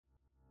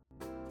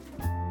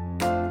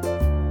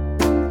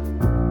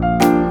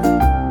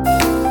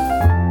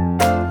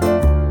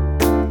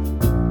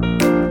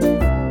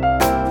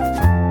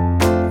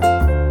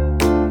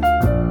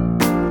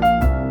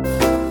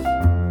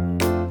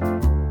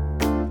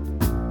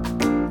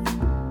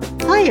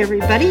Hi,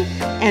 everybody,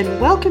 and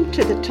welcome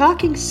to the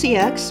Talking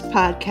CX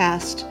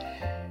podcast.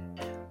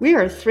 We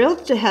are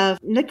thrilled to have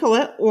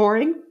Nicolette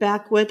Waring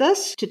back with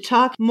us to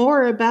talk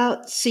more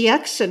about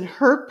CX in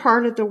her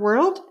part of the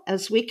world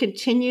as we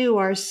continue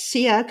our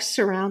CX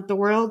Around the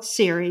World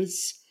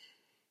series.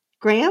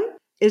 Graham,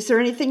 is there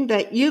anything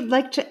that you'd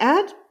like to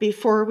add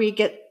before we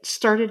get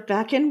started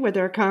back in with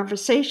our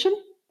conversation?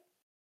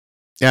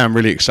 Yeah, I'm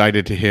really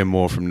excited to hear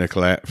more from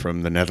Nicolette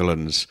from the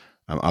Netherlands,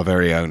 our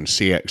very own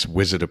CX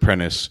Wizard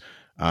Apprentice.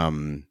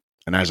 And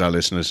as our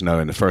listeners know,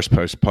 in the first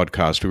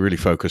podcast, we really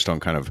focused on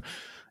kind of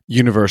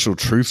universal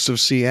truths of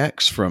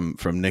CX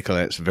from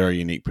Nicolette's very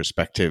unique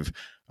perspective.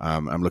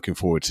 I'm looking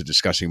forward to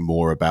discussing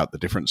more about the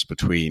difference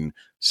between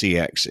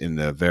CX in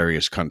the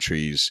various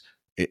countries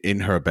in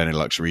her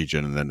Benelux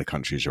region and then the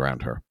countries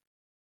around her.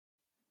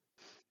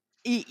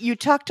 You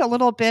talked a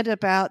little bit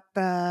about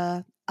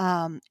the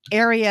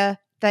area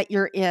that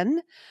you're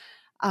in.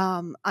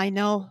 I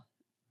know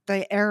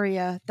the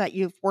area that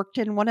you've worked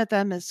in. One of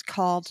them is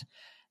called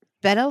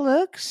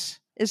Benelux.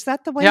 Is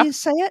that the way Yeah. you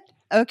say it?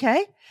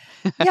 Okay.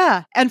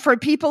 Yeah. And for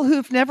people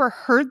who've never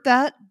heard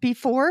that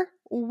before,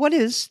 what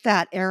is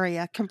that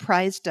area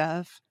comprised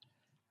of?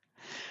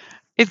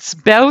 It's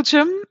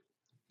Belgium,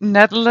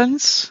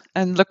 Netherlands,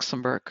 and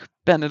Luxembourg,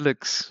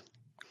 Benelux.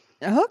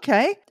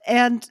 Okay.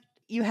 And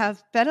you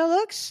have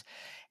Benelux,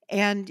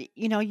 and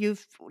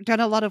you've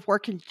done a lot of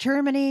work in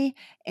Germany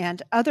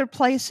and other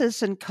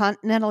places in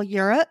continental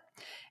Europe.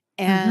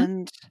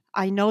 And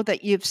I know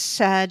that you've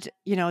said,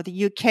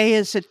 the UK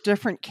is a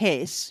different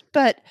case,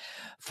 but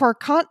for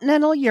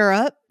continental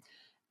Europe,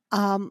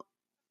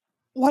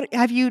 what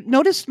have you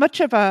noticed much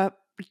of a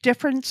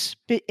difference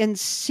in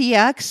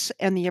CX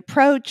and the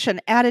approach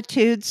and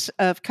attitudes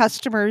of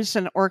customers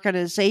and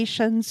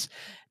organizations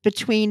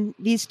between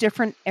these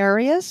different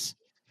areas?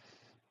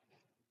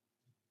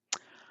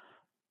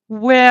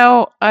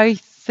 Well, I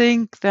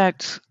think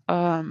that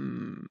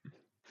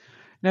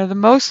now the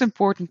most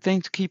important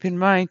thing to keep in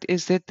mind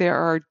is that there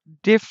are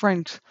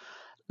different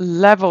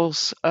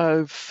levels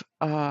of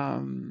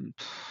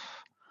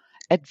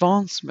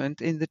advancement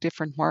in the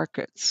different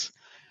markets.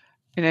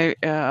 If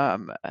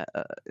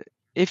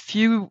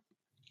you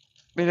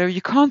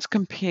can't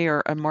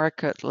compare a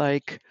market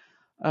like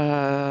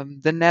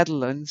the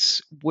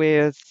Netherlands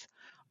with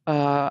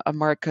a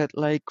market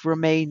like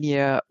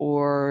Romania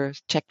or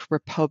Czech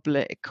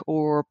Republic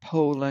or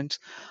Poland,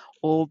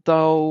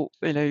 although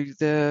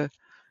the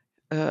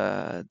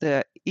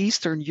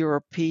Eastern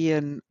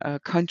European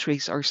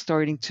countries are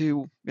starting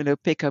to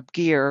pick up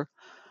gear.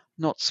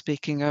 Not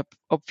speaking up,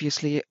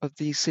 obviously, of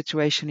the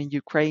situation in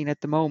Ukraine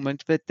at the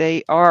moment, but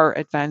they are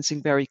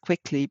advancing very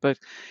quickly. But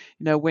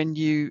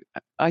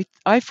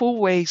I've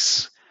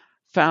always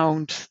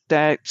found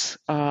that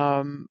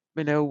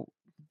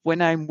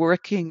when I'm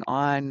working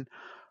on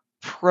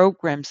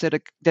programs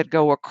that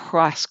go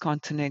across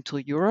continental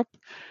Europe,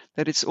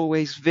 that it's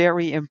always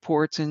very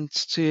important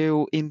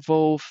to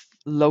involve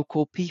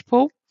local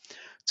people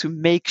to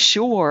make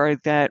sure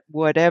that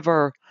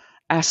whatever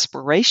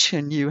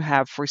aspiration you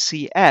have for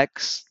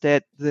CX,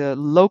 that the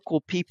local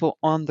people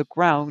on the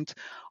ground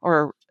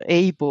are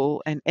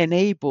able and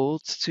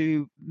enabled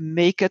to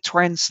make a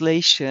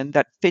translation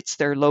that fits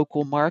their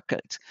local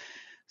market.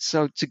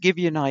 So to give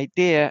you an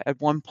idea, at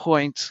one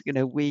point,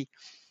 we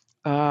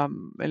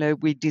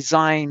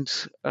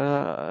designed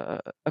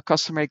a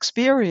customer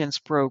experience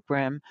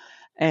program,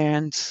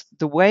 and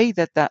the way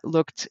that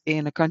looked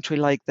in a country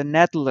like the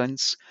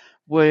Netherlands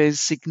was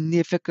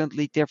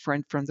significantly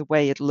different from the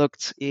way it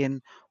looked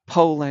in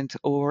Poland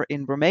or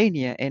in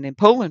Romania. And in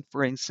Poland,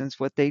 for instance,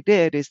 what they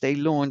did is they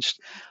launched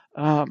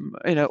a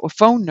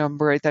phone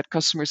number that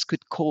customers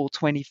could call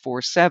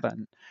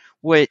 24/7,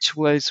 which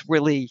was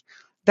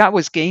that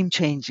was game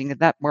changing in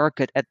that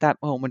market at that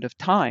moment of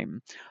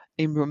time.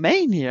 In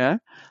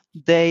Romania,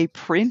 they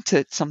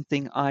printed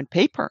something on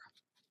paper,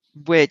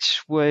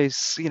 which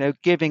was,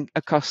 giving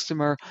a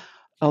customer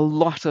a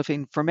lot of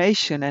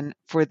information. And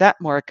for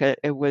that market,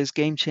 it was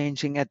game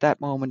changing at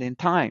that moment in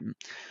time.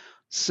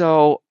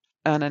 So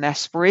on an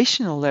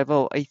aspirational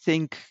level, I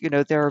think,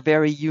 there are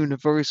very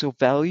universal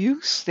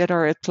values that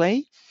are at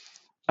play.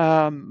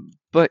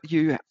 But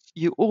you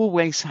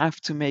always have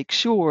to make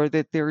sure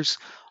that there's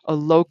a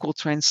local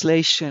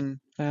translation,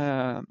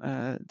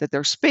 that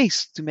there's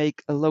space to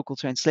make a local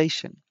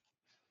translation.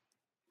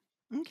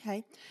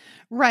 Okay.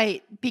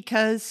 Right.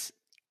 Because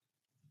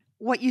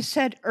what you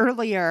said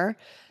earlier,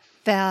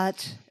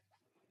 that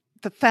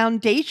the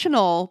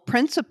foundational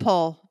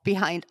principle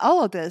behind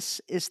all of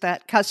this is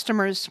that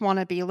customers want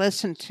to be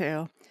listened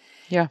to.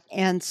 Yeah.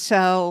 And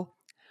so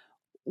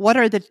what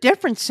are the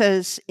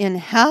differences in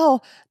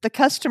how the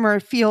customer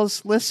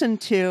feels listened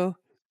to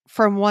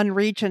from one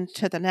region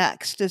to the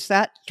next? Is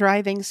that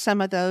driving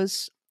some of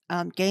those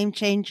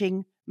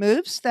game-changing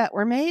moves that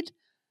were made?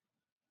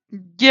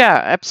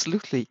 Yeah,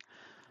 absolutely.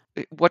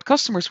 What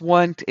customers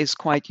want is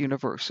quite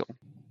universal.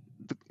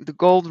 The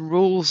golden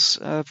rules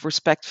of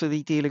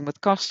respectfully dealing with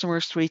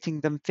customers,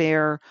 treating them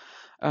fair,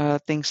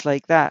 things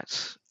like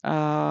that.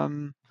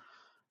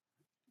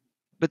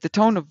 but the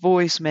tone of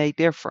voice may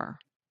differ.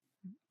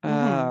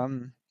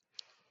 Mm-hmm.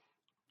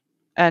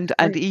 And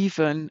Right.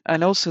 even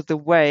and also the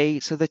way,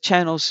 so the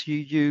channels you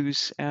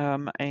use,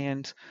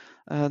 and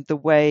the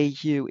way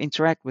you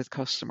interact with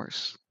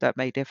customers, that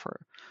may differ.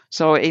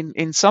 So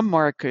in some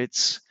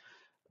markets,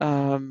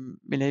 you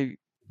know,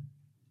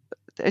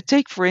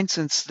 take for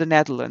instance the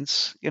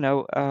Netherlands.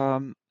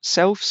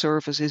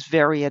 Self-service is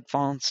very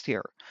advanced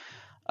here.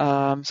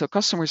 So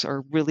customers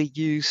are really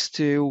used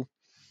to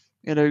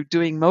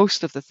doing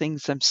most of the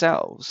things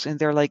themselves, and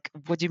they're like,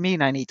 "What do you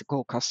mean I need to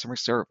call customer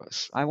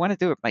service? I want to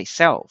do it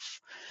myself."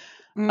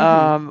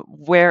 Mm-hmm.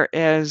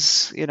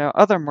 Whereas,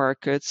 other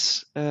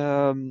markets,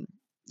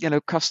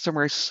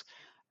 customers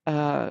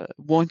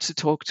want to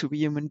talk to a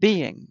human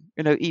being,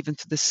 even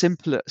to the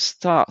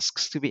simplest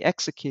tasks to be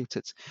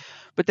executed.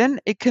 But then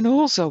it can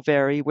also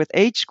vary with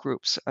age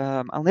groups.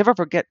 I'll never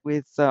forget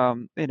with,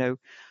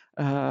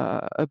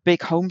 a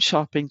big home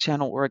shopping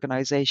channel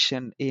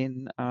organization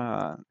in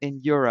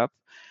Europe,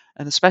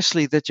 and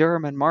especially the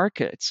German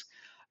market.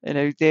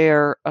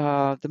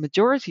 The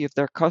majority of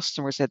their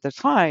customers at the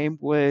time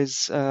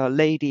was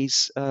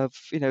ladies of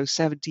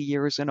 70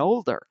 years and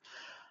older,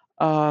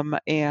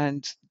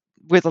 and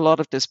with a lot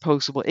of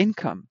disposable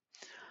income.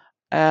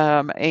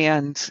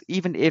 And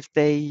even if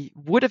they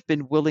would have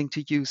been willing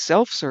to use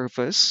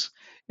self-service,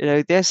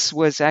 this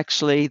was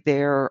actually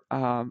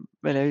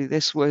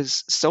this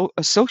was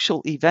a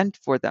social event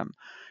for them.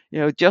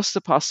 Just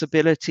the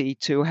possibility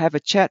to have a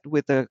chat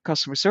with a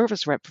customer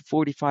service rep for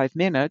 45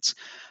 minutes,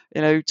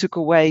 took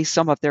away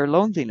some of their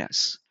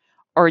loneliness.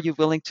 Are you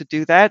willing to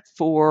do that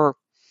for,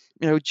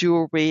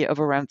 jewelry of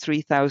around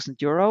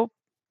 €3,000?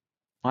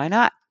 Why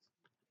not?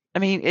 I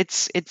mean,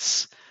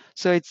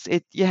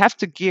 you have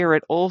to gear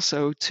it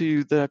also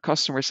to the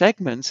customer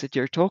segments that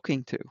you're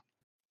talking to.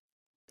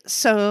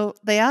 So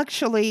they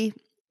actually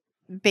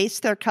base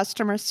their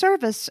customer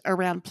service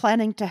around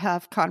planning to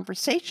have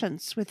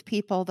conversations with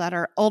people that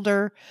are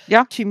older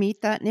Yeah, to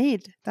meet that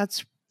need.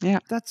 yeah.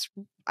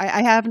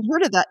 I haven't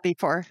heard of that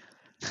before.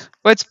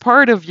 But it's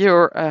part of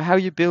your how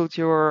you build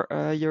your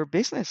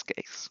business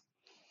case.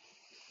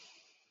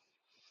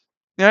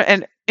 Yeah,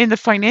 and in the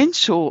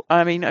financial,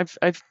 I mean,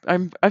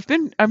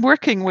 I'm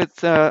working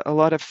with a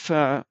lot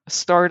of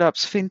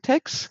startups,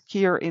 fintechs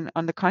here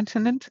on the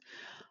continent,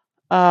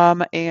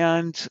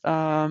 and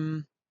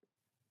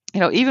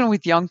even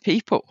with young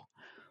people,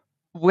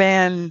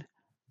 when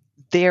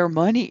their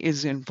money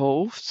is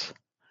involved,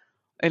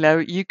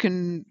 you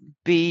can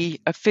be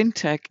a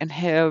fintech and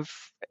have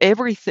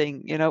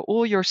everything,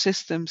 all your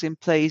systems in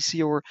place,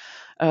 your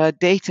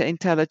data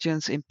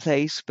intelligence in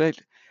place. But,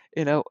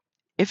 you know,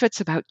 if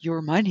it's about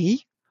your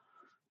money,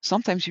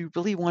 sometimes you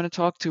really want to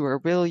talk to a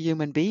real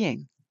human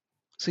being.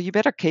 So you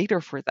better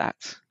cater for that.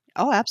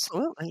 Oh,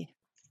 absolutely.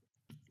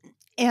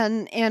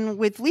 And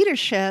with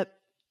leadership,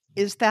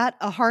 is that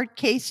a hard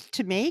case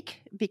to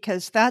make?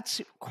 Because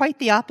that's quite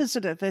the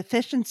opposite of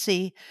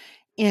efficiency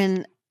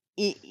in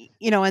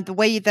in the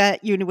way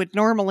that you would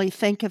normally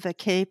think of a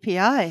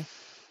KPI.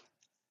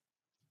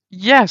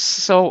 Yes,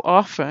 so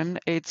often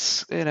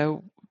it's,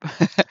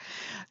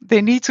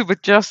 they need to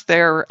adjust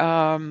their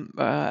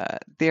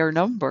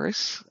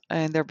numbers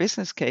and their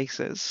business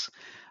cases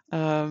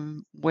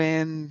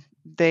when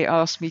they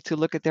ask me to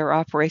look at their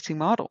operating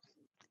model.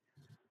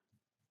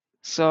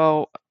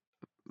 So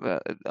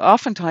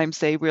oftentimes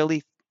they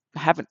really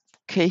haven't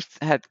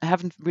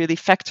haven't really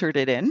factored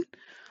it in,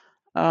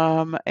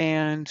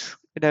 and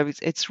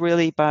it's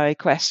really by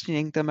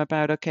questioning them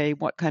about, okay,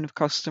 what kind of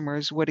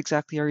customers, what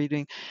exactly are you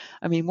doing?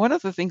 I mean, one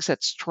of the things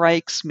that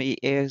strikes me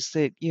is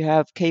that you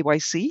have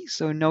KYC,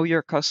 so know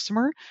your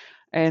customer,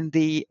 and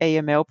the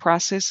AML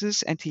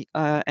processes,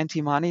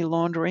 anti-money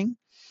laundering,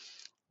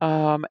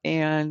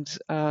 and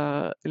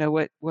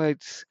what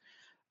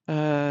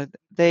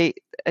they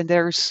and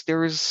there's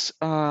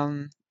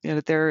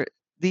there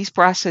these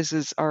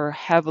processes are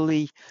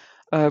heavily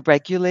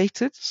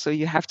regulated, so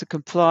you have to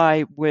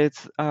comply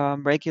with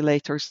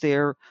regulators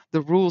there,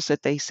 the rules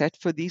that they set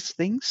for these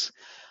things,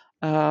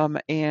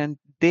 and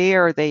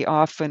there they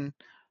often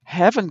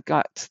haven't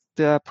got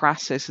the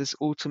processes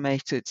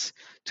automated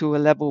to a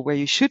level where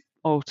you should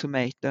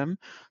automate them,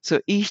 so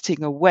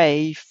eating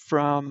away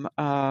from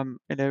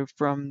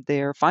from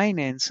their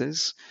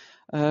finances.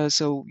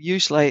 So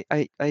usually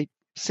I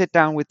sit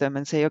down with them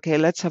and say, okay,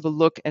 let's have a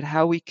look at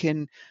how we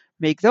can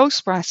make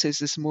those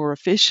processes more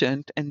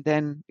efficient, and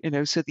then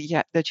so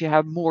that you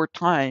have more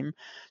time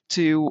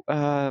to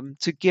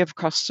give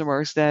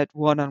customers that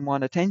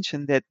one-on-one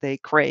attention that they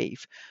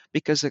crave,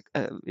 because a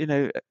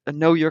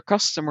know your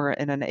customer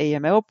and an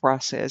AML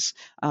process,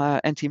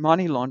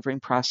 anti-money laundering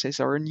process,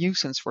 are a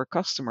nuisance for a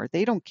customer.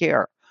 They don't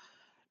care,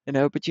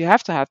 but you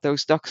have to have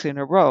those ducks in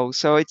a row.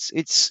 So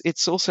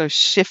it's also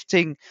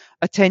shifting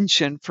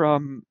attention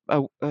from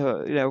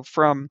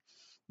from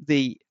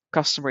the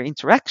customer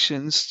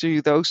interactions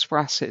to those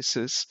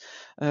processes.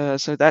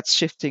 So that's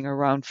shifting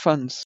around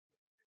funds.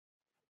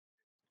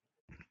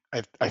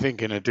 I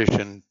think in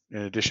addition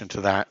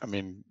to that, I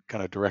mean,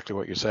 kind of directly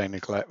what you're saying,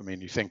 Nicolette. I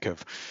mean, you think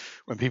of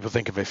when people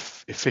think of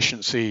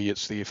efficiency,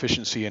 it's the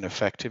efficiency and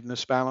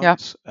effectiveness Yeah,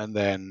 balance, and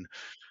then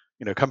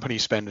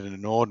companies spend an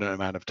inordinate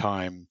amount of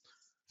time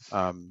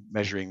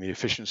measuring the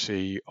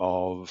efficiency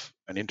of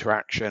an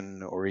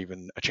interaction or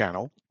even a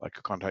channel like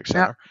a contact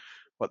yeah, center.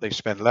 What they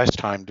spend less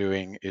time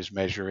doing is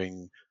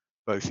measuring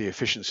both the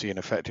efficiency and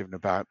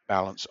effectiveness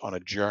balance on a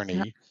yeah.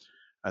 journey.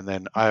 And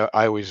then I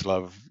always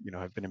love,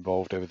 I've been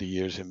involved over the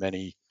years in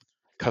many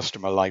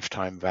customer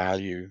lifetime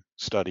value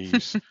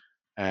studies,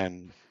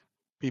 and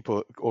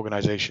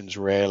organizations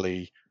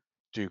rarely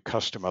do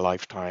customer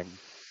lifetime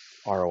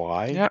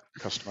ROI, Yeah,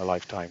 customer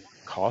lifetime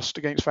cost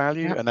against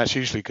value. yeah, And that's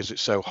usually because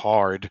it's so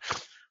hard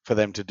for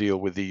them to deal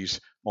with these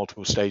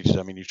multiple stages.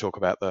 I mean, you talk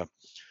about the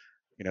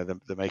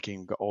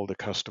making older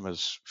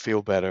customers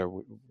feel better.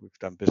 We've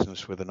done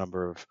business with a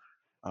number of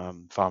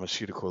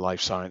pharmaceutical,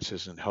 life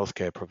sciences, and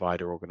healthcare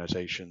provider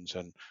organizations,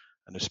 and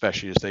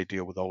especially as they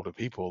deal with older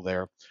people,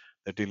 they're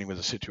dealing with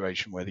a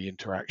situation where the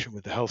interaction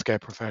with the healthcare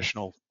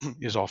professional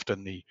is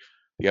often the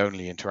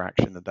only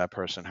interaction that that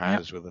person yeah.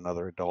 has with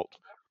another adult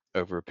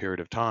over a period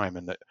of time,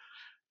 and that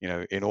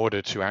in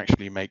order to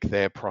actually make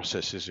their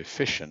processes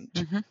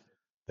efficient, Hmm.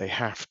 they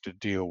have to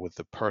deal with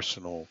the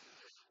personal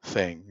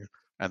thing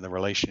and the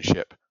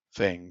relationship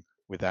thing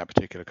with that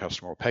particular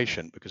customer or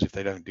patient, because if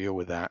they don't deal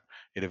with that,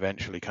 it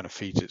eventually kind of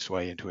feeds its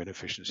way into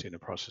inefficiency in the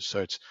process.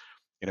 So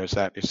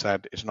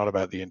it's not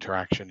about the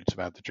interaction, it's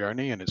about the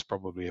journey, and it's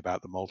probably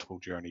about the multiple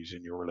journeys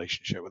in your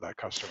relationship with that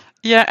customer.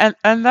 Yeah,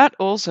 and that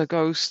also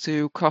goes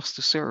to cost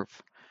to serve.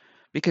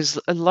 Because,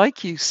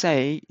 like you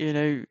say,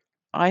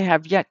 I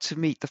have yet to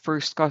meet the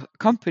first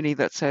company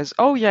that says,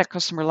 "Oh yeah,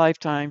 customer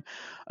lifetime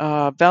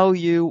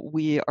value.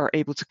 We are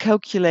able to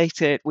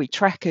calculate it, we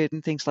track it,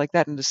 and things like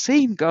that." And the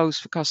same goes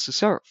for cost to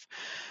serve,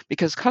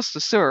 because cost to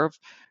serve,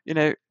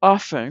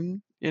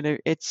 often,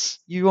 it's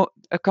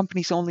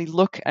companies only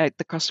look at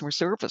the customer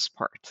service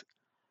part,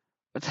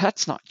 but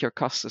that's not your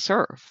cost to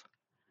serve.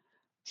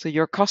 So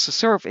your cost to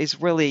serve is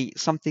really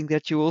something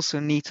that you also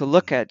need to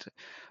look Mhm. at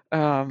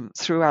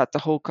throughout the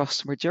whole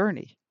customer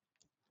journey.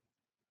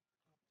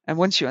 And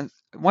once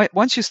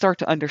you start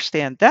to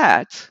understand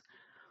that,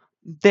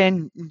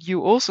 then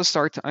you also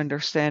start to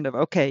understand of,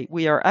 okay,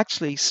 we are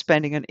actually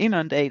spending an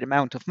inundated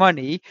amount of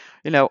money,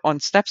 on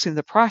steps in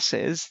the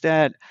process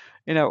that,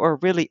 are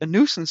really a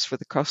nuisance for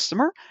the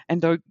customer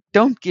and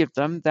don't give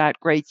them that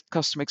great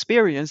customer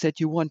experience that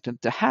you want them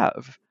to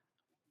have.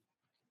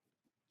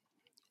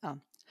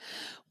 Um,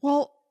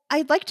 well,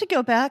 I'd like to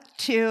go back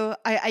to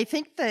I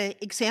think the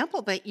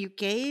example that you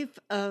gave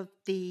of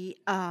the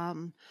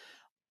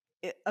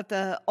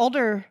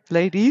older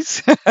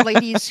Ladies.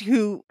 ladies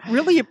who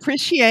really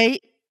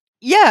appreciate.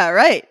 Yeah,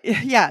 right.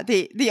 Yeah,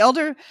 the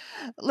older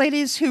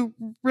ladies who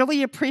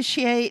really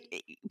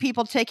appreciate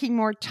people taking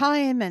more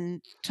time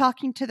and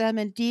talking to them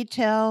in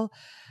detail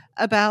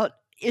about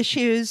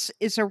issues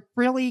is a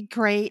really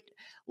great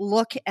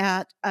look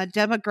at a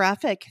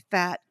demographic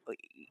that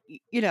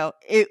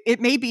it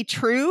may be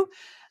true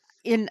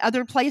in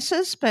other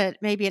places, but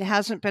maybe it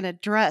hasn't been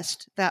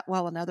addressed that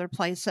well in other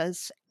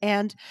places.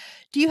 And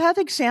do you have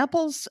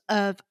examples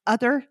of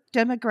other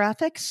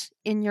demographics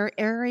in your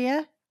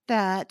area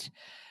that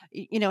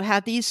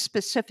have these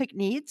specific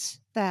needs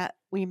that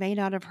we may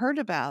not have heard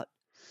about?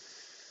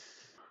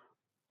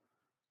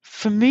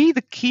 For me,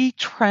 the key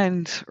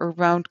trend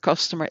around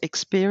customer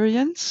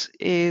experience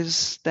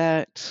is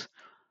that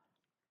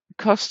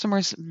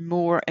customers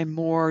more and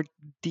more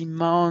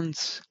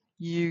demand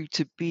you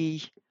to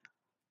be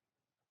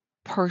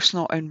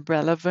personal and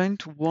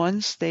relevant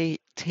once they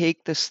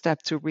take the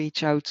step to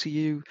reach out to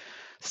you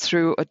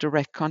through a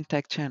direct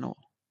contact channel.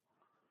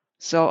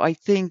 So I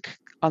think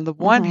on the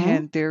one Mhm.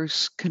 hand,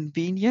 there's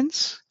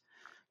convenience.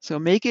 So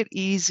make it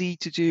easy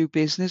to do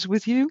business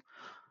with you,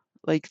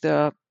 like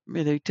the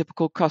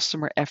typical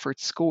customer effort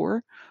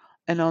score.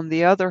 And on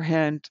the other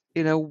hand,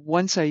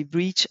 once I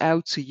reach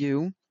out to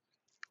you,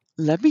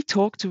 let me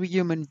talk to a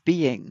human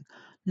being,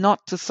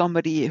 not to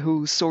somebody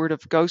who sort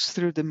of goes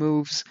through the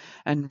moves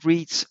and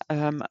reads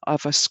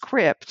of a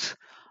script,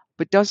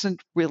 but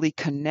doesn't really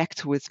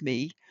connect with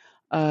me,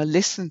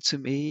 listen to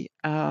me,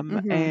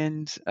 Mhm.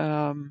 and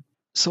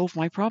solve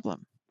my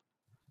problem.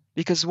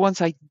 Because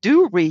once I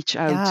do reach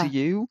out to Yeah,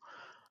 you,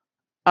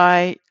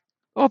 I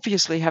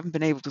obviously haven't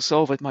been able to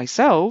solve it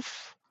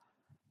myself.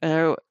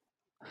 Uh,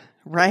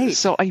 right.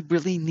 so I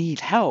really need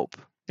help.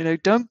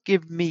 Don't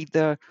give me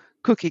the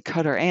cookie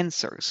cutter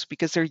answers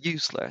because they're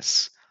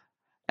useless.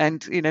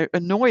 And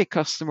annoy a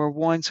customer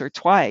once or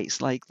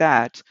twice like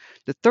that.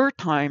 The third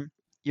time,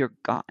 you're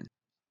gone.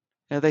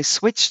 They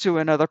switch to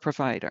another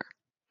provider.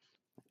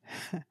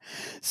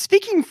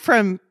 Speaking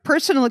from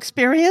personal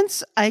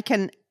experience, I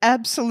can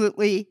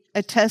absolutely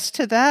attest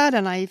to that.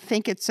 And I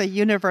think it's a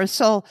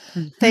universal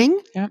Hmm. thing,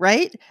 Yeah.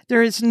 right?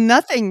 There is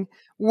nothing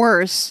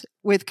worse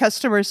with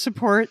customer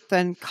support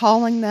than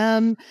calling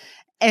them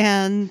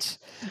and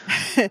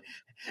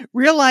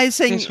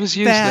realizing This was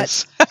that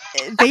useless.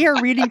 they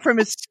are reading from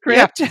a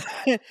Yeah. script.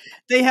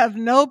 They have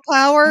no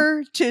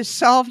power to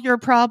solve your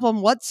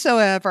problem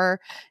whatsoever,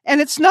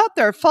 and it's not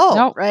their fault,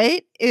 No,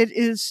 right? It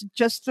is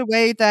just the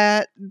way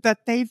that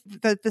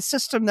the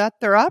system that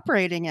they're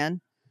operating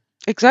in.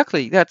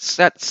 exactly.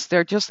 That's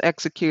they're just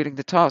executing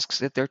the tasks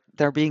that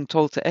they're being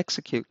told to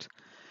execute.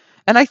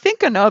 And I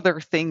think another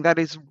thing that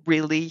is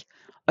really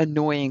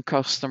annoying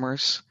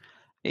customers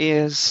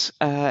is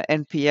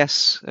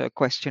NPS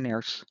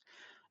questionnaires,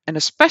 and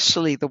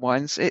especially the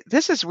ones.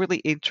 This is really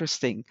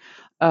interesting.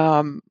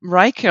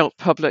 Reichelt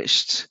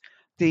published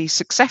the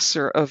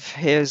successor of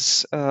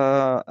his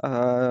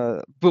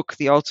book,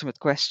 The Ultimate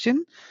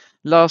Question,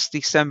 last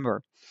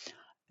December.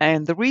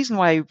 And the reason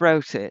why he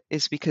wrote it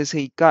is because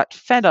he got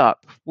fed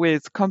up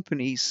with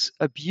companies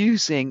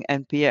abusing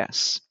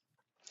NPS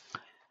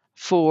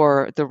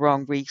for the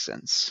wrong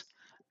reasons.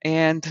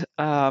 And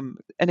an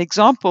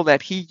example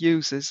that he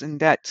uses, and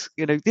that,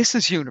 this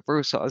is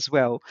universal as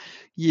well.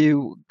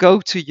 You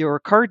go to your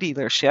car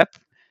dealership,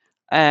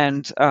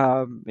 and,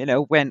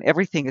 when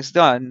everything is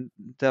done,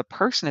 the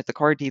person at the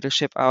car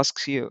dealership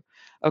asks you,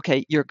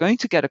 okay, you're going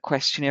to get a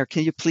questionnaire.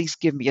 Can you please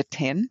give me a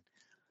 10?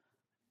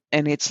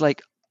 And it's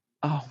like,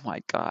 oh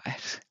my God,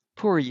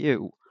 poor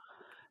you.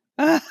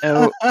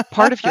 Oh,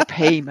 part of your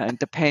payment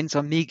depends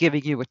on me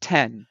giving you a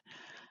 10.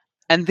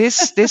 And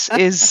this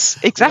is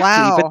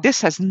exactly, but Wow.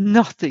 this has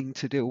nothing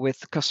to do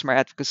with customer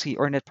advocacy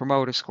or net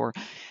promoter score.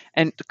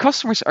 And the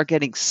customers are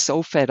getting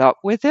so fed up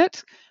with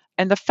it.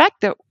 And the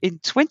fact that in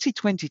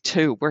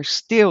 2022, we're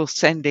still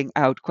sending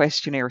out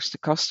questionnaires to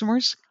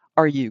customers,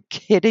 are you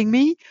kidding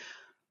me?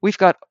 We've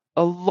got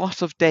a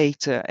lot of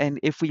data. And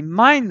if we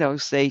mine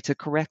those data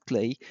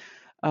correctly,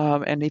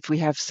 and if we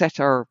have set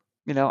our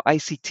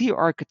ICT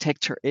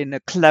architecture in a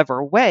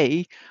clever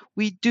way,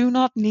 we do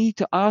not need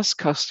to ask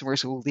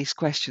customers all these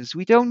questions.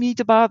 We don't need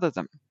to bother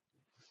them.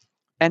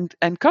 And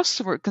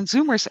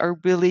consumers are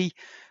really,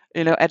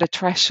 at a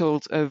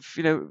threshold of,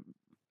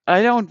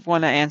 I don't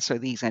want to answer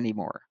these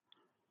anymore.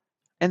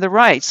 And they're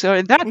right. So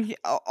in that exactly,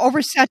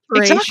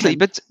 Oversaturation.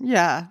 but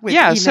Yeah, with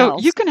yeah, so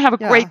emails. you can have a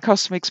Yeah. great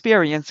customer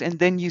experience and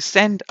then you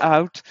send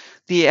out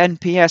the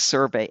NPS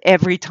survey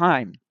every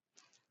time.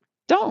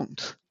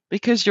 Don't,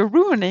 because you're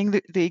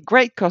ruining the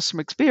great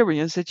customer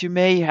experience that you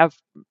may have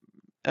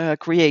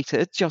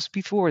created just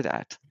before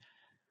that.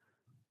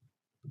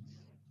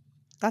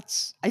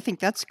 I think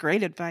that's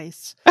great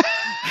advice.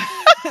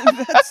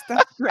 That's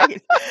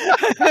great.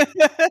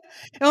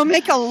 It'll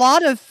make a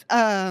lot of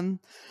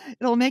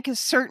it'll make a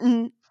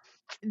certain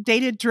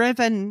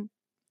data-driven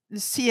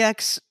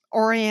CX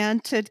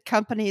oriented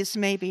companies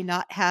maybe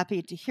not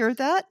happy to hear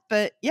that,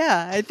 but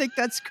yeah, I think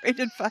that's great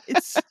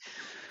advice.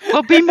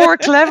 Well, be more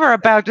clever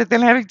about it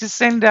than having to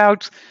send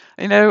out,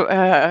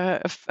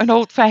 an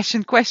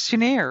old-fashioned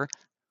questionnaire.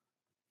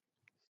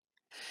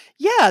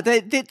 Yeah,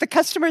 the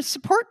customer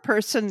support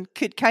person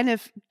could kind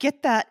of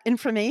get that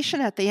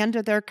information at the end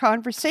of their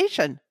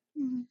conversation.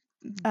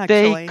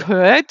 They Actually,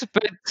 could,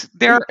 but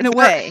in a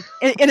way,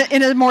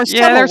 in a more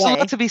yeah, subtle there's a way,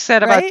 lot to be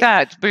said about right?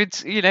 that.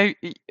 But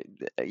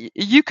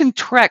you can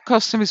track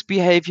customers'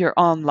 behavior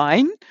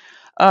online.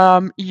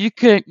 You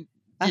can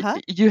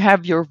you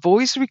have your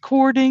voice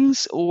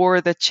recordings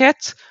or the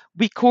chat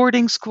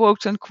recordings,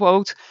 quote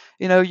unquote.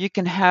 You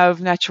can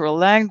have natural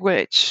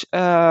language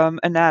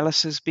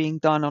analysis being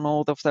done on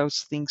all of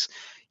those things.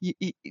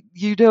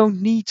 You don't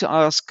need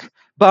to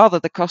bother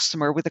the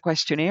customer with a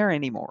questionnaire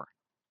anymore.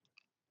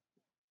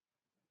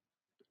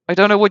 I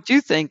don't know what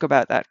you think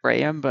about that,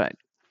 Graham, but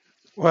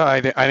Well,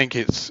 I think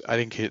it's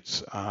I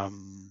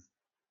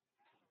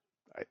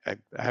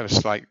have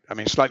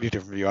slightly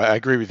different view. I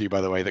agree with you,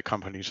 by the way, that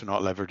companies are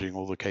not leveraging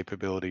all the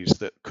capabilities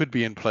that could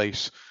be in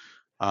place.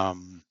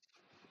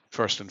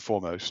 First and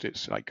foremost,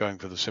 it's like going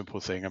for the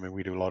simple thing. I mean,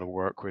 we do a lot of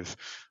work with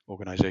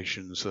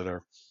organizations that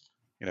are,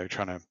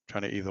 trying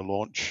to either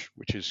launch,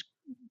 which is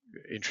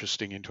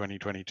interesting in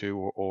 2022,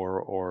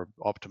 or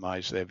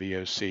optimize their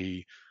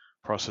VOC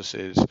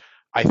processes.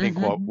 I think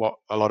what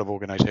a lot of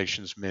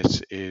organizations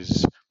miss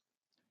is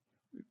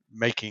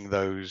making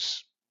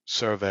those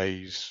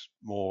surveys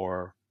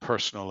more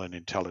personal and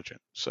intelligent.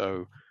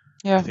 So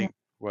yeah, I think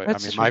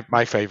that's true.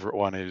 my favorite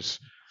one is,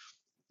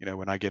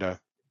 when I get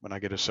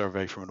a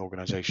survey from an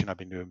organization I've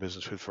been doing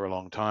business with for a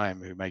long time,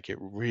 who make it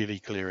really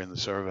clear in the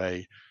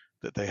survey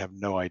that they have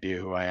no idea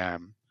who I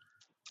am,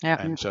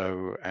 Yeah. and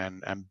so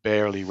and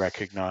barely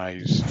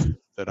recognize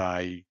that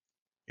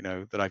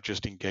I've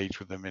just engaged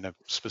with them in a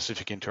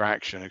specific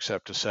interaction,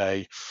 except to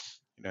say,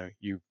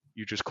 you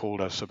just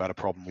called us about a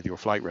problem with your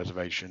flight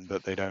reservation,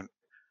 but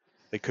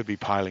they could be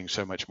piling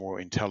so much more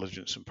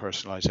intelligence and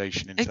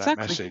personalization into that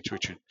message,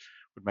 which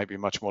would make me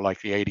much more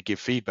likely to give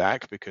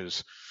feedback,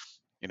 because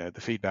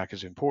the feedback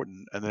is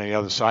important. And then the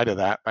other side of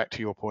that, back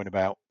to your point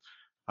about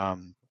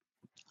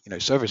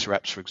service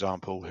reps, for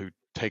example, who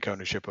take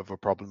ownership of a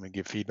problem and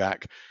give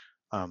feedback.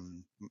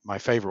 My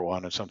favorite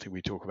one, and something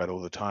we talk about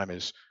all the time,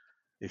 is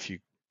if you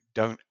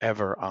don't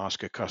ever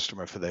ask a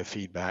customer for their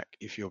feedback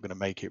if you're going to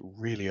make it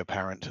really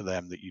apparent to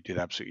them that you did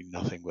absolutely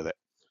nothing with it.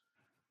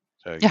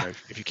 So, Yeah.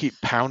 if you keep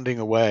pounding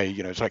away,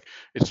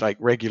 it's like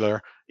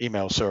regular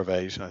email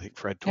surveys, and I think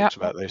Fred Yeah. talks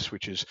about this,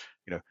 which is,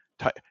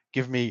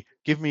 give me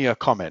a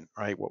comment,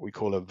 right? What we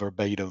call a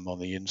verbatim on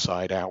the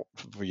inside out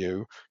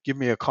view. Give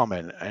me a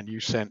comment, and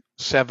you sent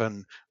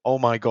 7. Oh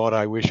my God,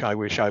 I wish,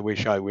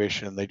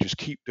 and they just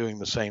keep doing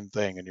the same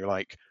thing, and you're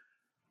like,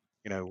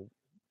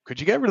 could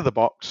you get rid of the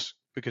box?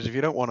 Because if you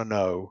don't want to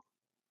know,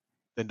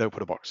 then don't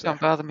put a box there.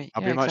 Don't bother me.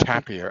 I'll Yeah, be much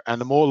exactly. happier. And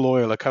the more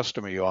loyal a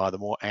customer you are, the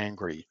more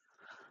angry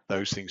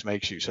those things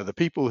makes you. So the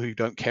people who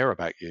don't care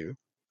about you,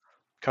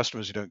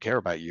 customers who don't care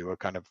about you, are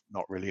kind of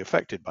not really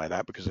affected by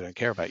that because they don't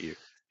care about you.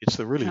 It's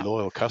the really Yeah.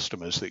 loyal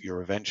customers that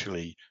you're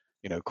eventually,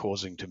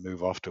 causing to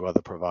move off to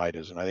other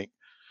providers. And I think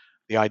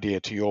the idea,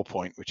 to your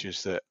point, which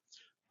is that,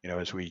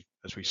 as we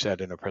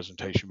said in a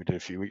presentation we did a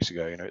few weeks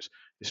ago,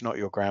 it's not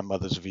your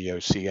grandmother's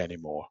VOC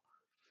anymore.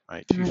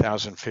 Right,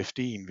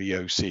 2015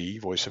 VOC,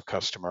 voice of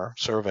customer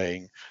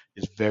surveying,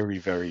 is very,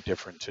 very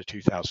different to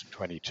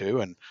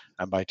 2022, and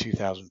by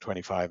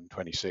 2025 and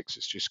 26,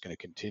 it's just going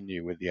to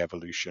continue with the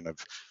evolution of,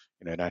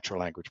 natural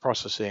language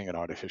processing and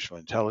artificial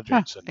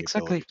intelligence and the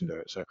Exactly. ability to do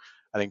it. So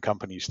I think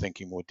companies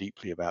thinking more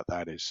deeply about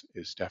that is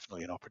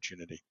definitely an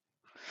opportunity.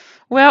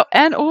 Well,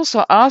 and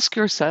also ask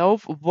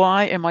yourself,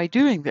 why am I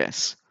doing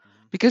this?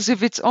 Because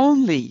if it's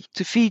only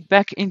to feed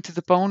back into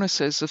the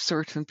bonuses of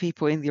certain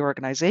people in the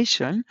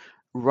organization,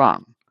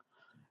 wrong.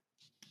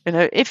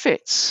 If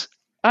it's,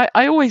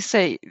 I always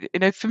say,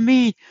 for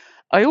me,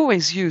 I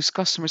always use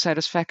customer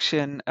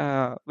satisfaction,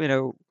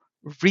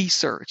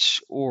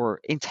 research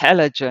or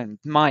intelligent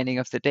mining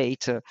of the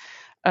data,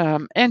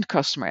 and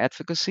customer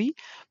advocacy.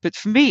 But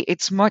for me,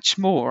 it's much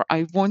more.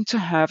 I want to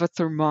have a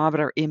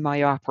thermometer in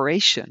my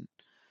operation.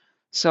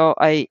 So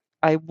I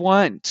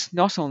want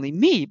not only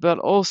me, but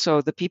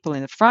also the people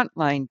in the front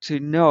line to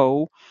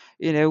know,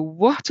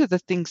 what are the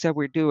things that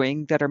we're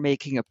doing that are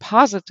making a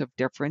positive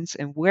difference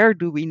and where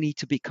do we need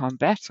to become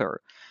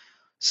better?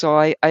 So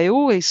I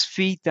always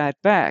feed that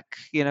back,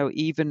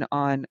 even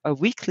on a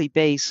weekly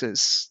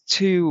basis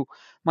to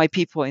my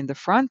people in the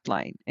front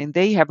line. And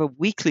they have a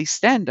weekly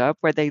stand up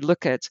where they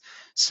look at,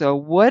 so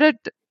what did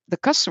the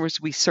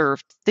customers we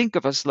served think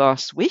of us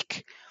last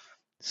week?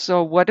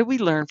 So what do we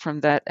learn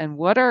from that? And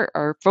what are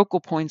our focal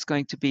points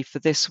going to be for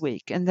this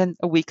week? And then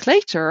a week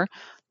later,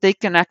 they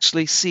can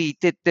actually see,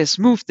 did this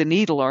move the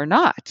needle or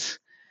not?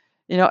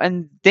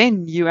 And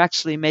then you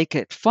actually make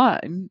it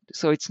fun.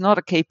 So it's not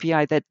a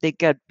KPI that they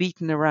get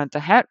beaten around the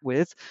head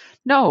with.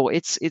 No,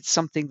 it's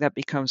something that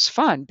becomes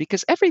fun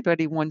because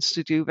everybody wants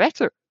to do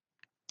better.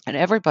 And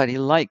everybody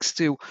likes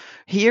to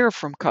hear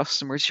from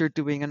customers, you're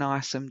doing an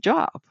awesome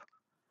job.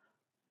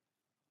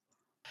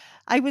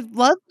 I would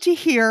love to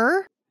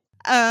hear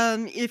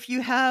if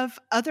you have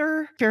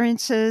other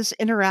experiences,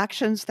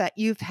 interactions that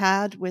you've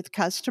had with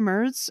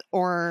customers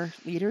or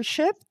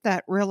leadership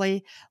that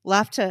really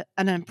left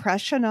an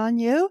impression on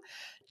you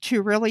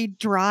to really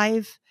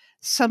drive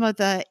some of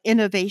the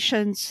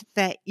innovations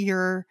that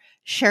you're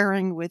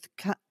sharing with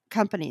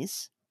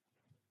companies.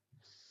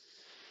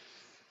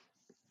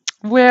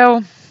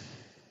 Well,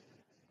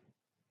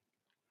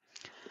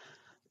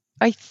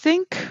 I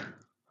think,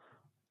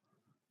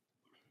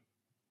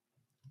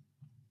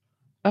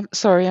 I'm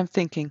sorry, I'm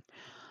thinking.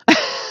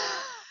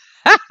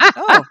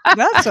 Oh,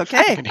 that's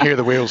okay. You can hear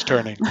the wheels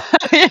turning.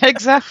 Yeah,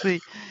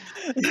 exactly.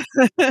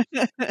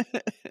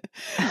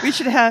 We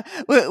should have.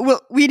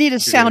 We need a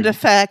sound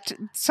effect,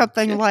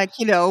 something like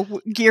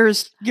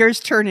gears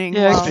turning.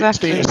 Yeah, while-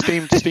 exactly. A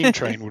steam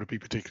train would be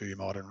particularly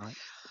modern, right?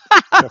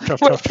 Chuff,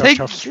 chuff, Well, chuff, chuff, thank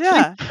chuff.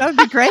 Yeah, that would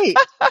be great.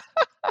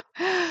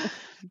 I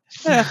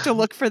have to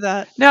look for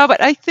that. No,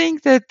 but I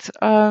think that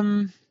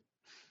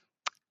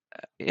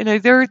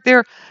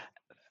they're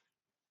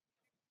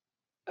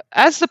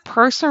as the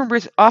person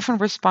often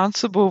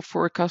responsible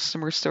for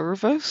customer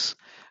service.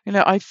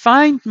 I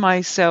find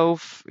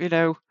myself,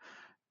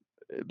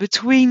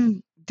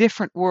 between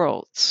different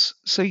worlds.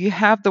 So you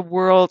have the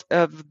world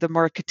of the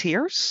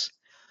marketeers,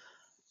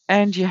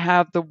 and you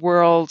have the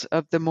world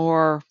of the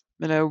more,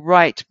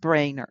 right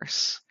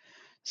brainers.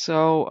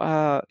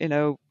 So,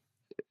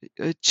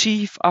 a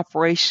chief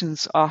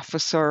operations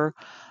officer,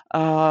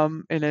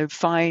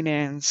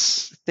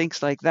 finance,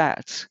 things like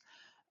that.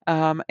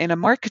 And a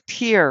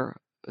marketeer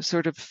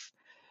sort of,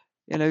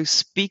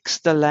 speaks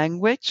the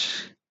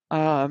language,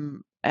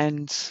 and,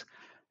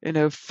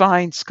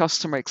 finds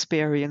customer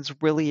experience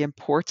really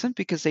important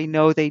because they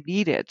know they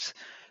need it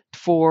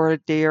for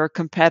their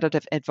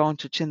competitive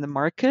advantage in the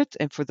market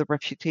and for the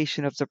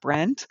reputation of the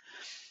brand.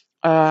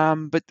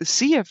 But the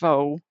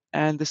CFO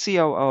and the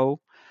COO,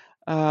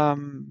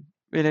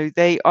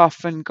 they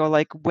often go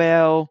like,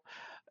 well,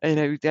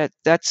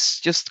 that's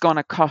just going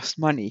to cost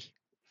money.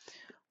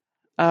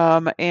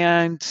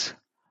 And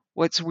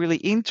what's really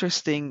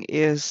interesting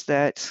is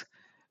that,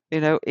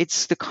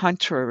 it's the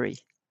contrary.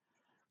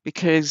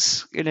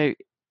 Because,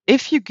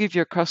 if you give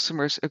your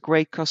customers a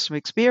great customer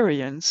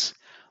experience,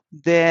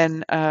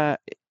 then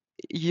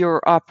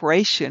your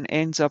operation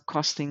ends up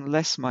costing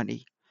less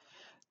money.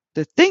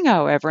 The thing,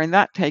 however, and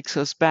that takes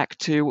us back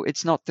to,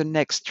 it's not the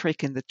next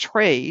trick in the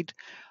trade,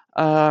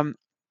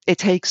 it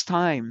takes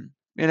time.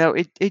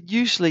 It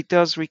usually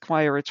does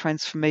require a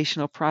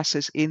transformational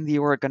process in the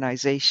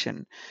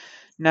organization.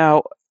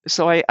 Now,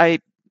 so I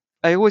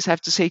always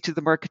have to say to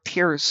the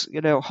marketeers,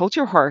 hold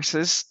your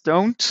horses.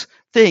 Don't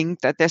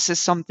think that this is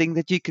something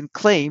that you can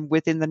claim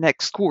within the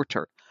next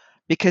quarter,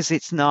 because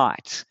it's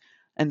not.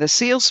 And the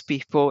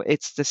salespeople,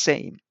 it's the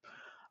same.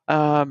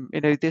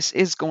 This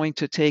is going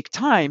to take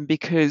time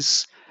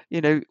because,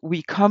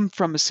 we come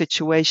from a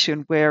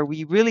situation where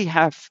we really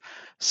have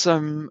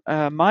some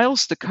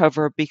miles to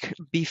cover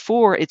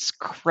before it's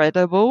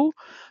credible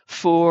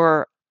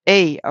for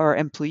A, our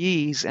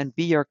employees, and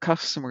B, our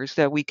customers,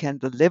 that we can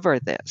deliver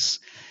this.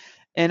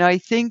 And I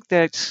think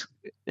that,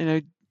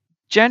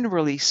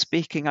 generally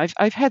speaking,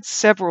 I've had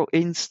several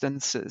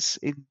instances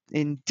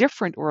in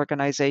different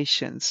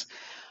organizations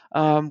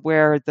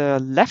where the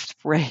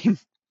left brain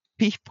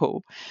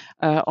people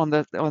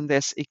on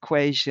this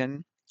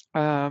equation,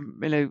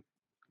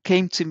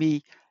 came to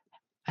me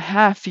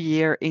half a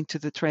year into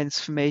the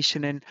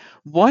transformation, and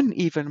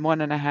even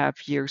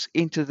 1.5 years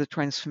into the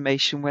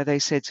transformation, where they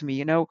said to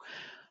me,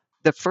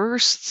 the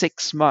first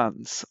 6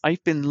 months,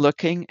 I've been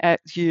looking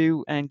at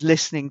you and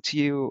listening to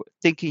you,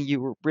 thinking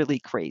you were really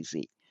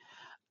crazy.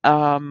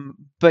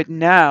 But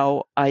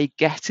now I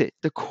get it.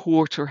 The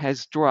quarter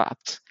has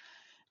dropped.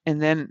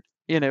 And then,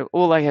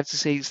 all I have to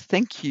say is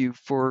thank you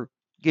for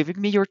giving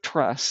me your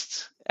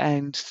trust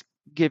and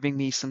giving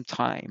me some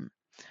time.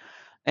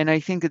 And I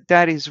think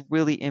that is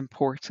really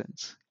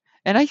important.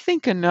 And I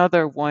think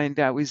another one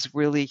that was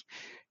really,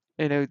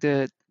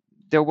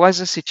 there was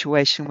a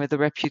situation where the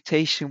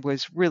reputation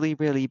was really,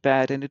 really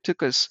bad, and it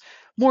took us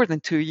more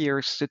than 2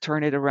 years to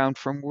turn it around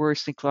from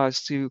worst in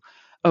class to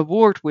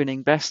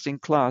award-winning best in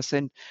class.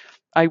 And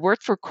I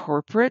worked for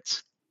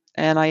corporate,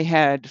 and I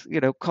had,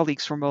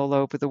 colleagues from all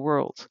over the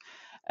world.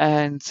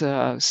 And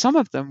some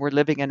of them were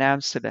living in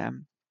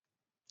Amsterdam.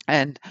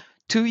 And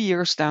 2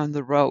 years down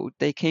the road,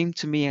 they came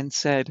to me and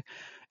said,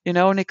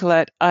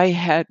 Nicolette, I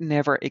had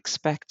never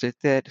expected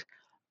that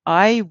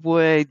I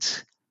would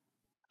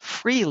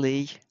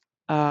freely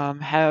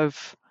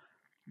have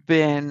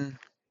been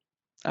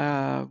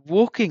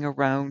walking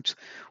around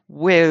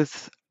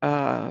with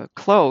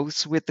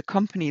clothes with the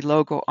company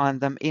logo on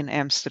them in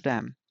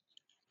Amsterdam.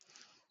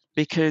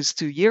 Because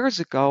 2 years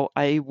ago,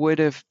 I would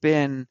have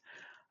been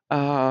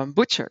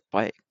butchered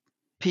by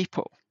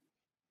people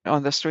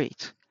on the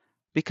street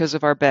because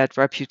of our bad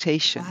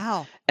reputation.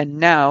 Wow. And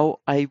now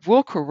I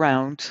walk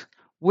around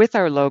with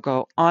our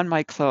logo on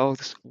my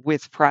clothes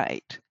with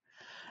pride.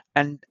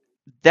 And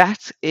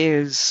that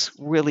is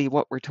really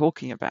what we're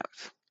talking about.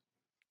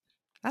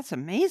 That's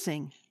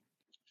amazing.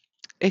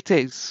 It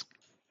is.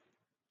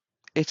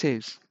 It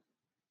is.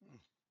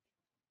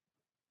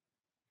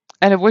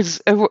 And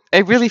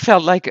it really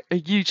felt like a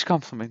huge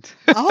compliment.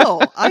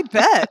 Oh, I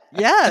bet.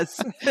 Yes.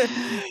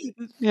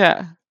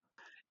 Yeah.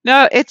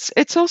 No,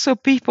 it's also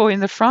people in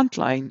the front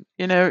line.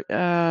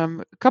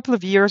 A couple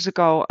of years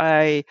ago,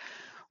 I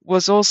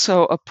was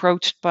also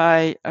approached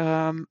by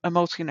a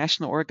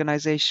multinational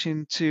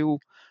organization to,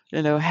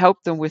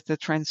 help them with the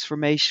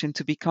transformation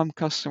to become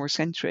customer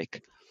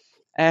centric.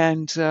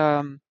 And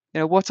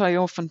what I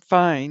often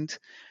find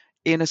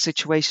in a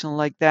situation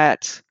like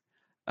that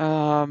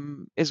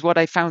is what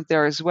I found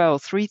there as well.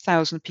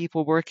 3,000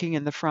 people working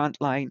in the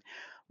front line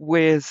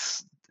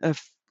with,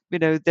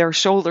 their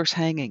shoulders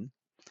hanging,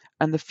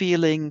 and the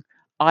feeling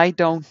I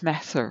don't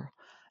matter,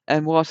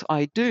 and what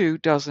I do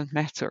doesn't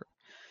matter.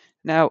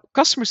 Now,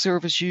 customer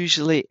service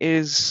usually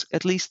is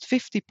at least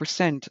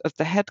 50% of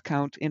the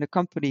headcount in a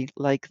company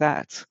like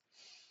that.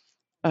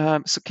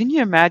 So can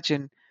you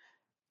imagine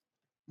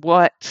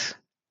what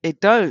it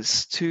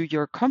does to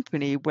your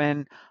company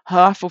when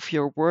half of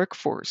your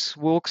workforce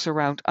walks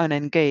around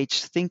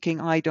unengaged, thinking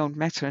I don't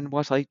matter and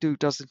what I do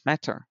doesn't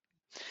matter?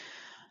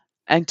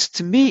 And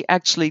to me,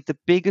 actually, the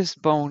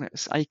biggest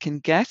bonus I can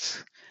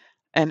get,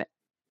 and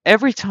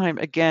every time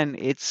again,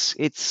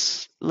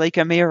 it's like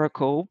a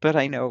miracle, but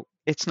I know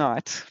it's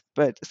not,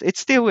 but it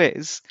still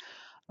is.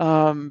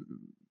 Um,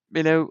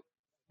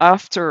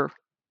 After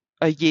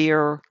a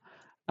year,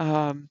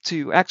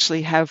 to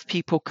actually have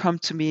people come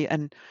to me,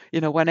 and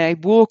when I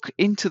walk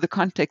into the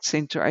contact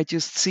center, I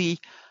just see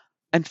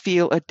and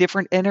feel a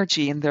different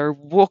energy, and they're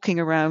walking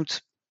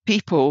around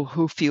people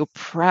who feel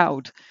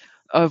proud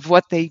of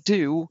what they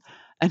do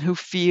and who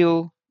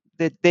feel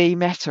that they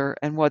matter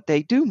and what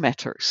they do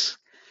matters.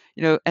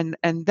 And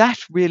that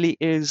really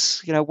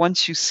is,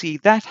 once you see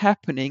that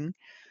happening,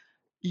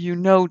 you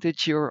know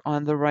that you're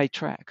on the right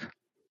track.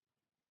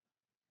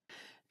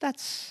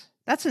 That's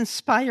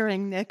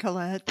inspiring,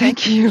 Nicolette. Thank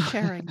Thank you you. for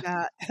sharing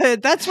that.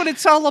 That's what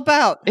it's all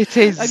about. It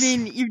is. I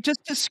mean, you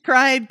just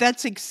described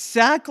that's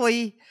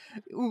exactly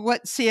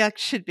what CX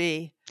should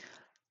be.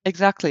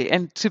 Exactly.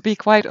 And to be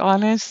quite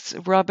honest,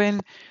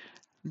 Robin,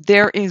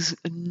 there is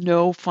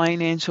no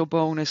financial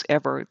bonus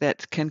ever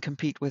that can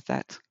compete with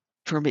that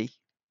for me.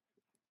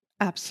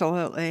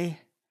 Absolutely.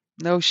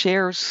 No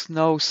shares,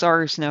 no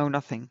SARS, no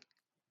nothing.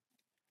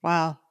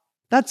 Wow.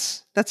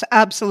 That's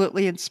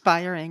absolutely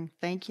inspiring.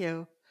 Thank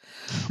you.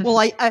 Well,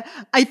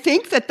 I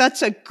think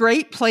that's a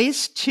great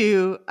place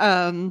to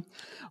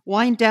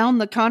wind down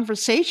the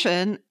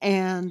conversation.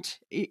 And,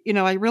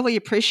 I really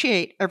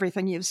appreciate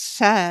everything you've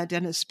said,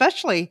 and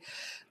especially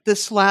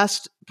this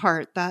last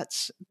part.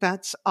 That's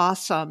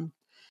awesome.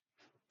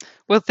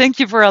 Well, thank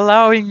you for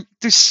allowing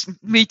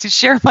me to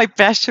share my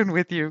passion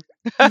with you.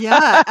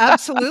 Yeah,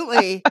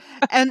 absolutely.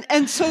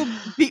 And so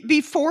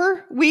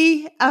before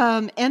we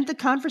end the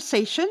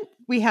conversation,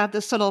 we have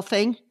this little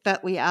thing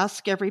that we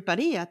ask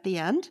everybody at the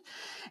end.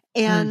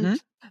 And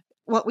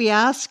what we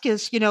ask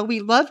is, we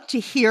love to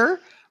hear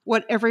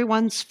what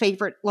everyone's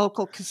favorite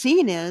local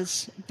cuisine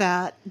is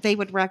that they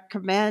would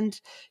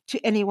recommend to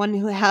anyone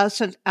who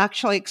hasn't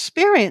actually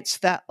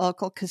experienced that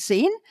local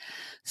cuisine.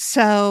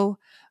 So,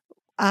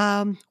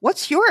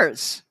 what's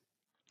yours?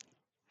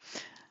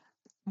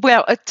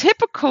 Well, a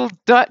typical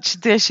Dutch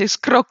dish is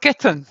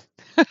kroketten.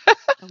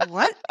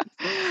 What?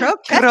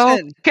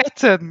 Kroketten.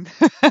 Kroketten.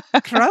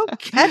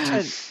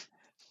 Kroketten.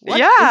 What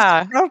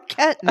Yeah. is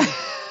kroketten?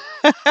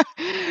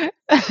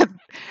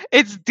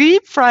 It's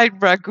deep fried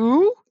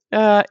ragu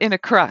in a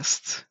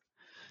crust.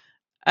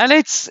 And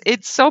it's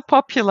so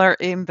popular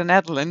in the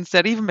Netherlands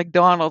that even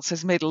McDonald's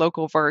has made a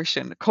local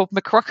version called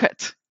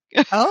McCrocket.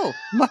 Oh,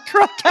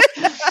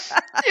 McCrocket.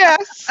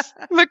 Yes,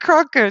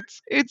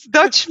 McCrocket. It's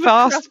Dutch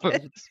fast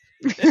food.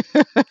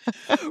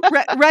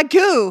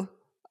 Ragu.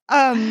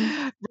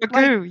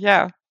 Ragu,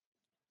 yeah.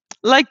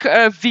 Like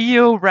a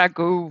veal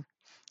ragu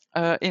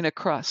in a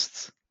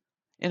crust,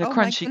 in a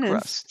crunchy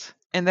crust,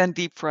 and then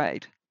deep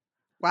fried.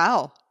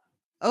 Wow.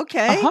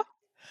 Okay. Uh-huh.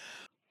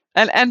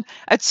 And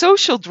at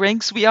social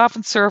drinks, we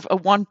often serve a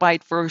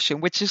one-bite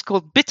version, which is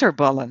called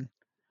bitterballen.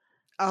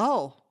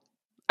 Oh.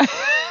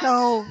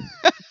 So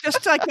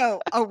just like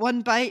a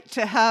one bite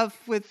to have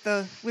with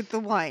the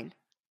wine.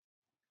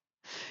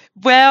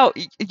 Well,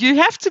 you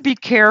have to be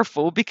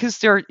careful because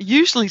they're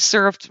usually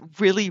served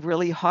really,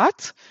 really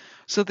hot.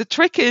 So the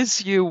trick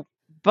is you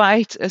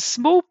bite a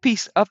small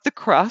piece of the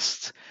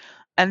crust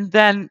and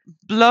then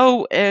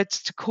blow it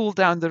to cool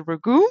down the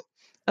ragu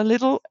a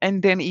little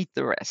and then eat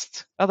the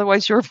rest.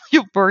 Otherwise, you'll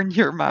burn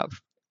your mouth.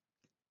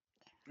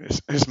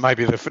 This might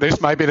be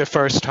the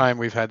first time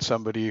we've had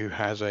somebody who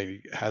has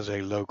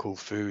a local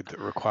food that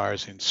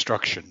requires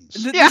instructions.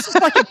 This is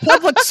like a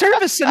public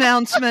service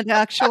announcement,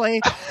 actually,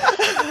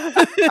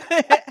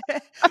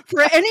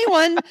 for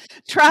anyone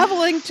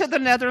traveling to the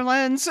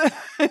Netherlands.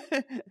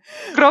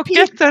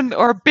 Kroketten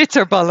or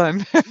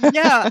bitterballen.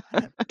 Yeah.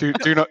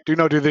 Do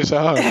not do this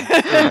at home.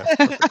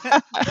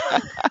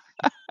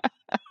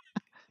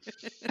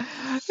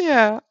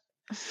 Yeah,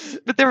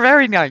 but they're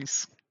very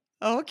nice.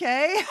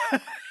 Okay.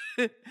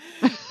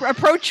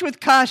 Approach with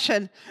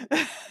caution.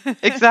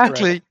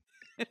 Exactly.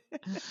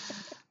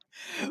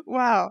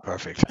 Wow.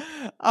 Perfect.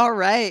 All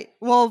right.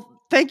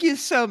 Well, thank you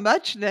so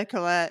much,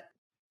 Nicolette.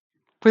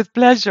 With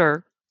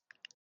pleasure.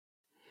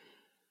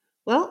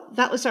 Well,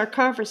 that was our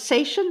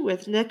conversation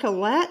with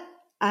Nicolette.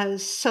 I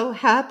was so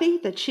happy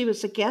that she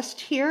was a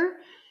guest here.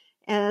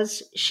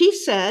 As she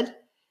said,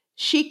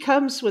 she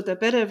comes with a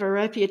bit of a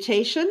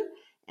reputation,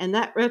 and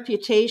that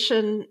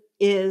reputation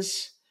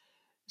is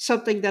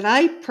something that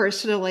I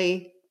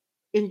personally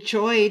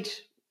enjoyed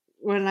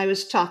when I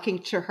was talking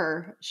to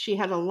her. She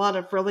had a lot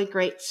of really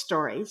great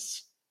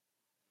stories.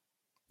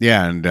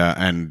 Yeah,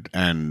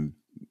 and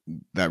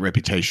that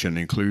reputation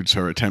includes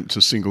her attempt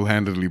to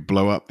single-handedly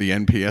blow up the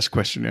NPS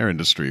questionnaire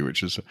industry,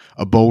 which is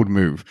a bold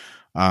move.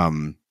 I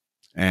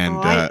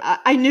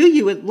knew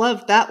you would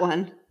love that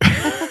one.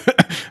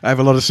 I have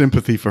a lot of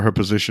sympathy for her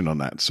position on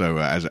that. So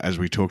as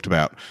we talked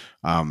about,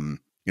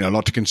 a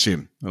lot to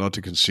consume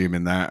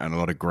in that, and a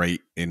lot of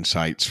great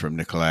insights from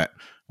Nicolette.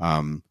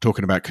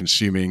 Talking about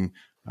consuming,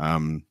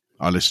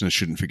 our listeners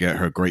shouldn't forget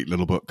her great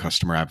little book,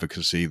 Customer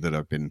Advocacy, that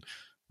I've been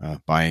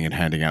buying and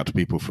handing out to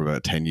people for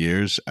about 10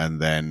 years. And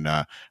then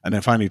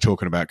finally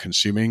talking about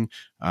consuming,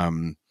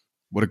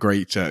 what a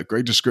great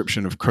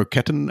description of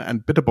kroketten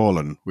and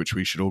bitterballen, which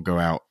we should all go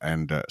out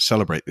and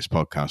celebrate this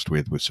podcast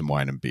with some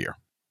wine and beer.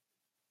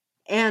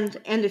 And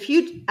if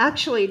you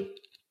actually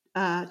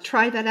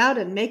try that out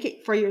and make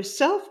it for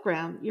yourself,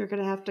 Graham, you're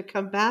going to have to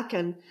come back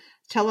and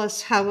tell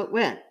us how it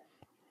went.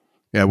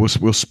 Yeah,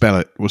 we'll spell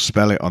it. We'll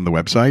spell it on the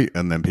website,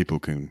 and then people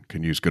can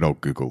use good old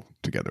Google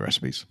to get the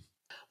recipes.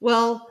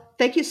 Well,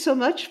 thank you so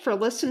much for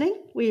listening.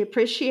 We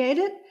appreciate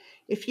it.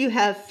 If you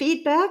have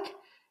feedback,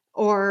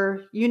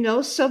 or you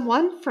know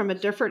someone from a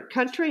different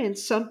country in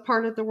some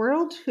part of the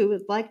world who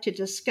would like to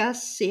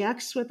discuss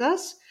CX with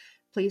us,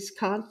 please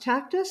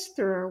contact us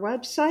through our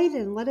website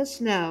and let us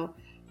know.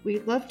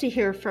 We'd love to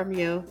hear from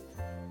you.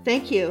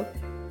 Thank you.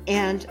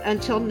 And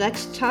until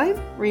next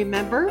time,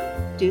 remember,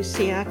 do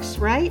CX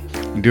right.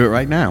 And do it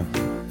right now.